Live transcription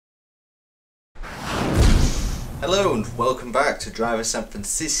Hello and welcome back to Driver San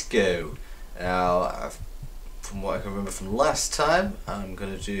Francisco. Now, from what I can remember from last time, I'm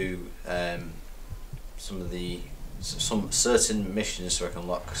going to do some certain missions so I can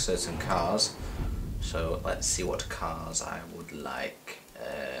unlock certain cars. So let's see what cars I would like.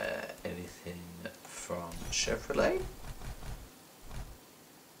 Anything from Chevrolet,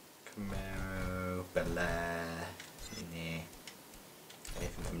 Camaro, Bel Air, anything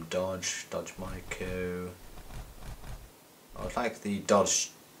from Dodge Monaco. I would like the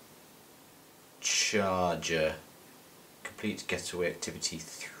Dodge Charger. Complete Getaway Activity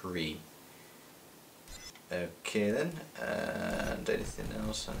 3. Okay then, and anything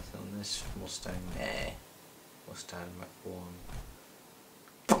else? Anything on this? Mustang? Nah. Mustang Mach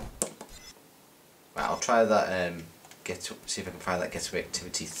 1. Right, I'll try that. See if I can find that Getaway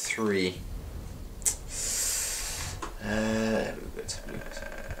Activity 3.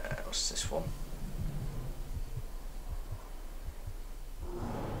 What's this one?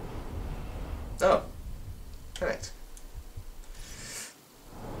 Oh, correct.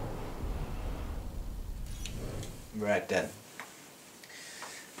 Right then.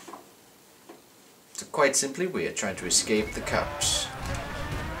 So quite simply, we are trying to escape the cops.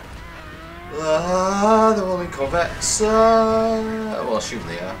 They're all in Corvettes. Well, I'll assume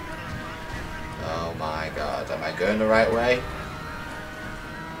they are. Oh my god, am I going the right way?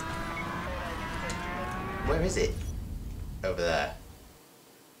 Where is it? Over there.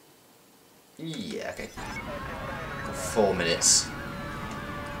 Yeah, okay. 4 minutes.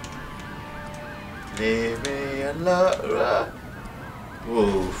 Leave me alone.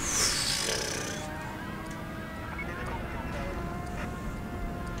 Whoa.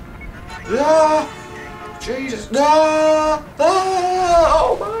 Ah! Jesus, no! Ah!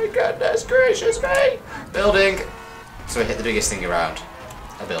 Oh my goodness gracious me! Building! So I hit the biggest thing around.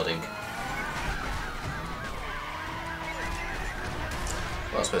 A building.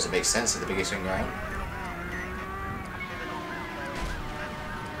 Well, I suppose it makes sense at the biggest thing around.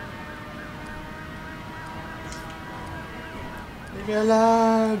 Leave me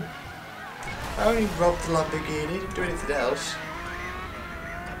alone! I only robbed the Lamborghini, didn't do anything else.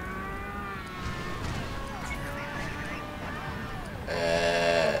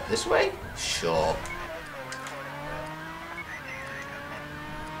 This way? Sure.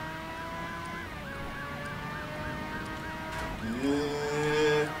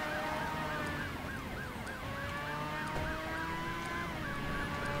 Yeah.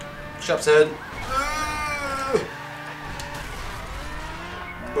 Shop turn.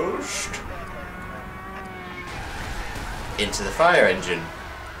 Boost. Into the fire engine.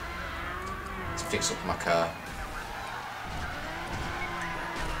 Let's fix up my car.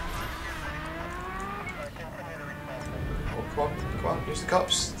 Oh, come on, use the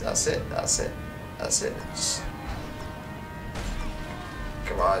cops. That's it. Just...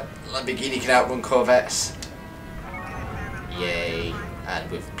 Come on, Lamborghini can outrun Corvettes. Yay.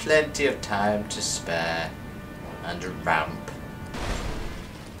 And with plenty of time to spare. And a ramp.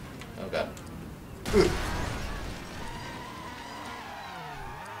 Oh god.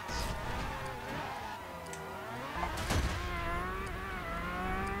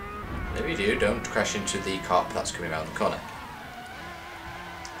 Whatever you do, don't crash into the cop that's coming around the corner.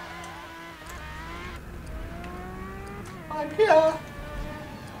 I'm here!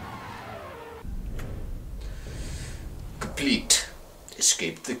 Complete.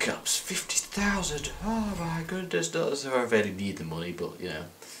 Escaped the cops. 50,000! Oh my goodness, not as if I really need the money, but you know.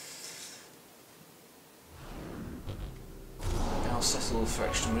 I'll settle for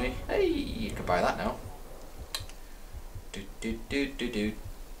extra money. Hey, you can buy that now. Might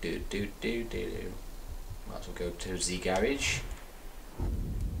as well go to the garage.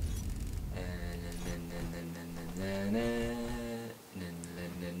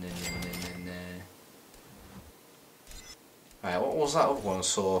 Right, what was that other one I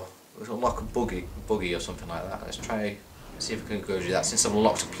saw? It was unlock a buggy or something like that. Let's try, see if we can go do that. Since I've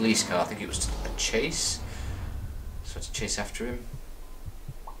unlocked a police car, I think it was a chase. So I had to chase after him.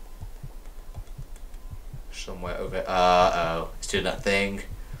 Somewhere over. Uh-oh, it's doing that thing.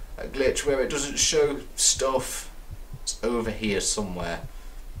 A glitch where it doesn't show stuff. It's over here somewhere.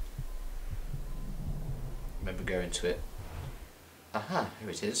 Remember going to it. Aha, here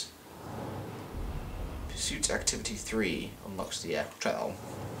it is. Pursuit Activity 3 unlocks the try that one.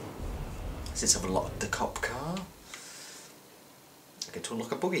 Since I've unlocked the cop car, I get to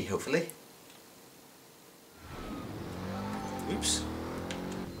unlock a buggy, hopefully. Oops.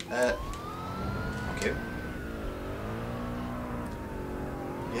 Thank you.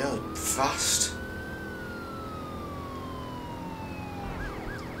 Yeah, fast.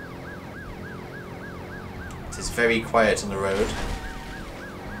 is very quiet on the road.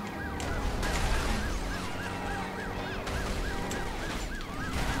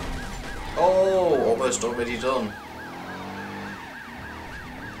 Oh, almost already done.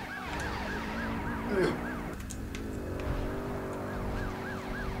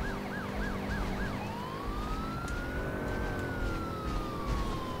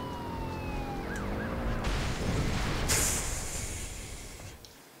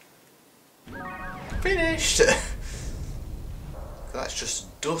 Finished! That's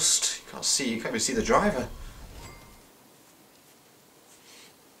just dust. You can't even see the driver.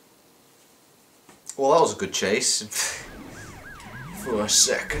 Well, that was a good chase. For a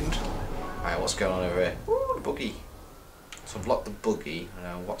second. Alright, what's going on over here? Ooh, the buggy. So I've locked the buggy.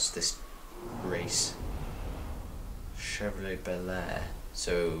 Now, what's this race? Chevrolet Bel Air.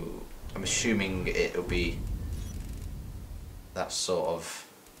 So, I'm assuming it'll be that sort of...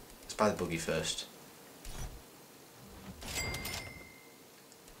 Let's buy the buggy first.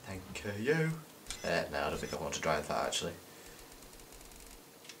 Thank you. No, I don't think I want to drive that actually.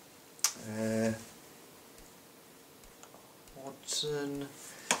 Watson.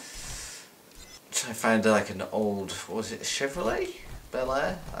 Try and find like an old, what was it, a Chevrolet Bel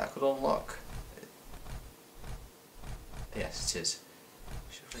Air that I could unlock. Yes, it is.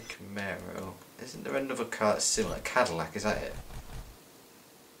 Chevrolet Camaro. Isn't there another car that's similar? Cadillac, is that it?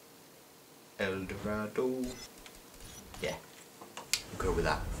 Eldorado. Yeah, we'll go with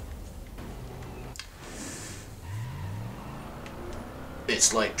that.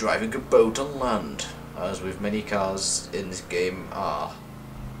 It's like driving a boat on land, as with many cars in this game are.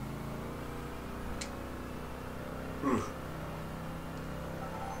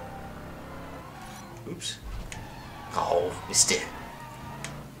 Oops. Oh, missed it.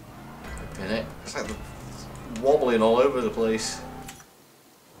 Open it. It's like wobbling all over the place.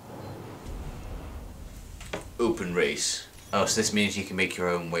 Open race. Oh, so this means you can make your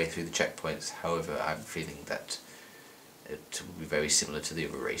own way through the checkpoints. However, I'm feeling that it will be very similar to the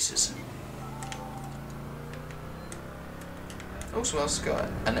other races. Oh, someone else has got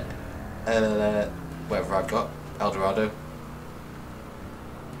an whatever I've got, Eldorado.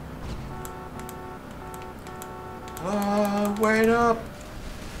 Wait up!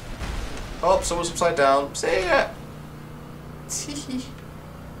 Oh, someone's upside down. See ya!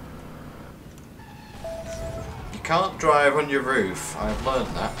 You can't drive on your roof. I've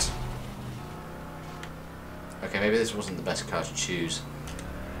learned that. Okay, maybe this wasn't the best car to choose.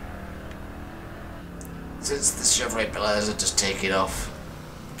 Since the Chevrolet Bel Airs are just taking off.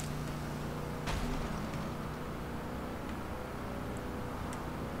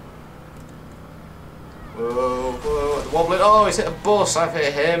 Whoa, whoa, wobbling. Oh, he's hit a bus. I've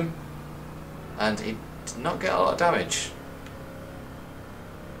hit him. And he did not get a lot of damage.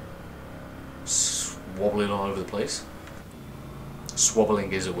 Wobbling all over the place.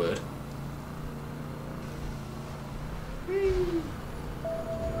 Swobbling is a word.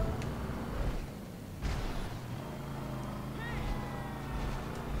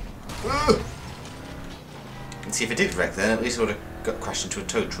 And see, if it did wreck then, at least I would have got crashed into a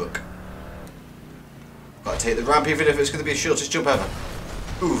tow truck. Gotta take the ramp even if it's going to be the shortest jump ever.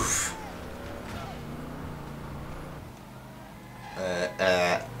 Oof.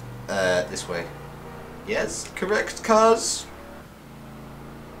 This way. Yes, correct cars?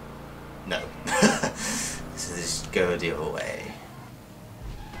 No. So just go the other way.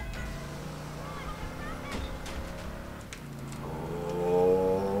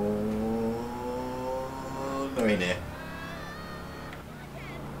 Oh, very near.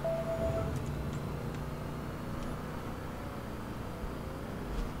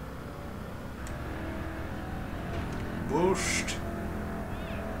 Boost.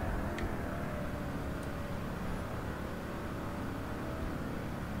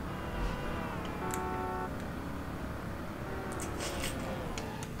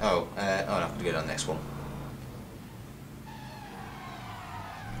 Oh, no, I'm going to get on the next one.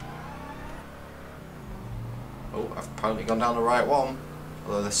 Oh, I've apparently gone down the right one,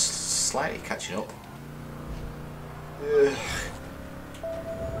 although they're slightly catching up. Ugh.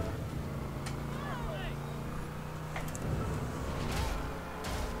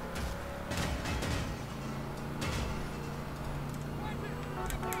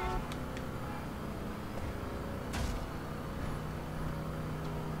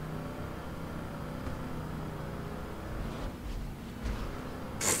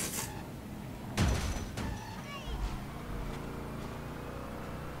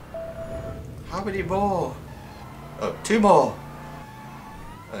 How many more? Oh, 2 more.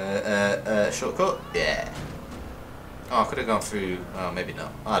 Shortcut? Yeah. Oh, I could have gone through. Oh, maybe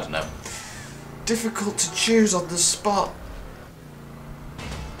not. I don't know. difficult to choose on the spot.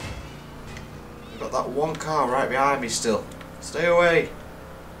 I've got that one car right behind me still. Stay away.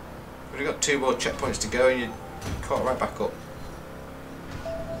 We've got 2 more checkpoints to go and you're caught right back up.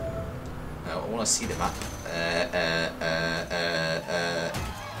 No, I want to see the map.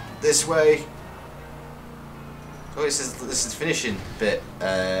 This way. Oh, this is the finishing bit.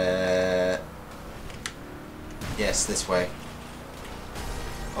 Yes, this way.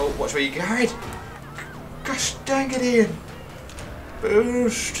 Oh, watch where you guide. Gosh dang it, Ian.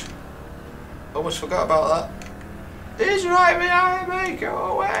 Boost. Almost forgot about that. He's right behind me. Go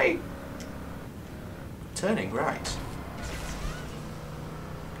away. Turning right.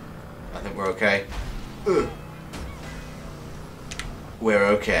 I think we're okay. Ugh. We're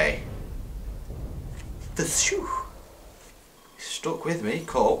okay. Phew. Stuck with me,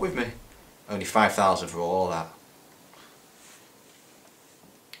 caught up with me. Only 5,000 for all that.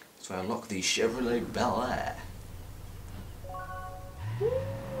 So I unlock the Chevrolet Bel Air.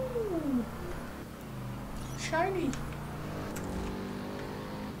 Ooh. Shiny.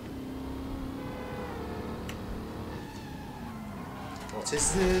 What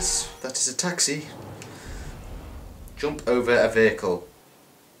is this? That is a taxi. Jump over a vehicle.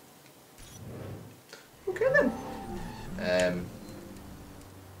 Okay then.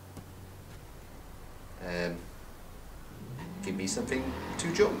 Give me something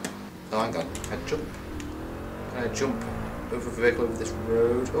to jump. Oh, hang on. Can I jump? Can I jump over a vehicle over this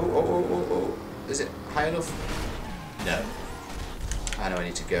road? Oh. Is it high enough? No. I know I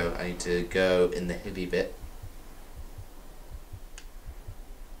need to go. I need to go in the hilly bit.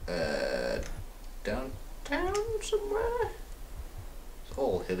 Downtown somewhere? It's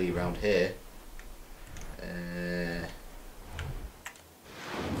all hilly around here.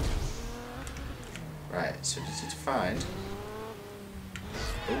 Right, so just need to find.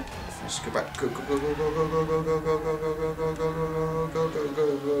 Oh, let's go back. Go.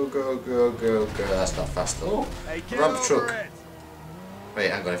 That's not fast. Oh, ramp truck. Wait,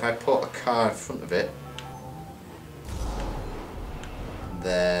 hang on. If I put a car in front of it,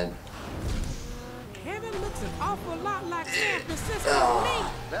 then. Heaven looks an awful lot like San Francisco to me.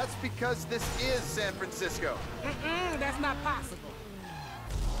 That's because this is San Francisco. That's not possible.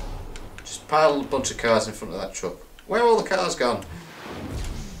 Just pile a bunch of cars in front of that truck. Where are all the cars gone?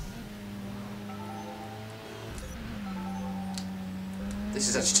 This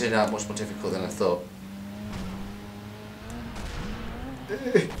is actually turned out much more difficult than I thought.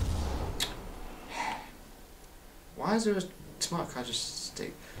 Why is there a smart car just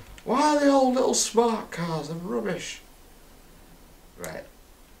stick? Why are they all little smart cars? They're rubbish. Right.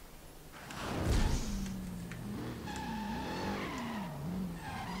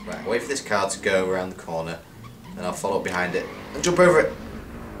 Right, wait for this car to go around the corner, and I'll follow behind it and jump over it.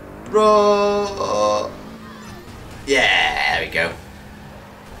 Roar! Yeah, there we go.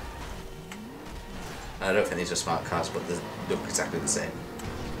 I don't think these are smart cars, but they look exactly the same.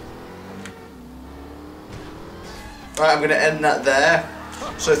 Right, I'm going to end that there.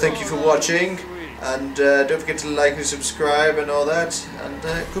 So thank you for watching, and don't forget to like and subscribe and all that, and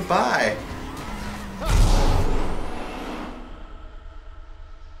goodbye.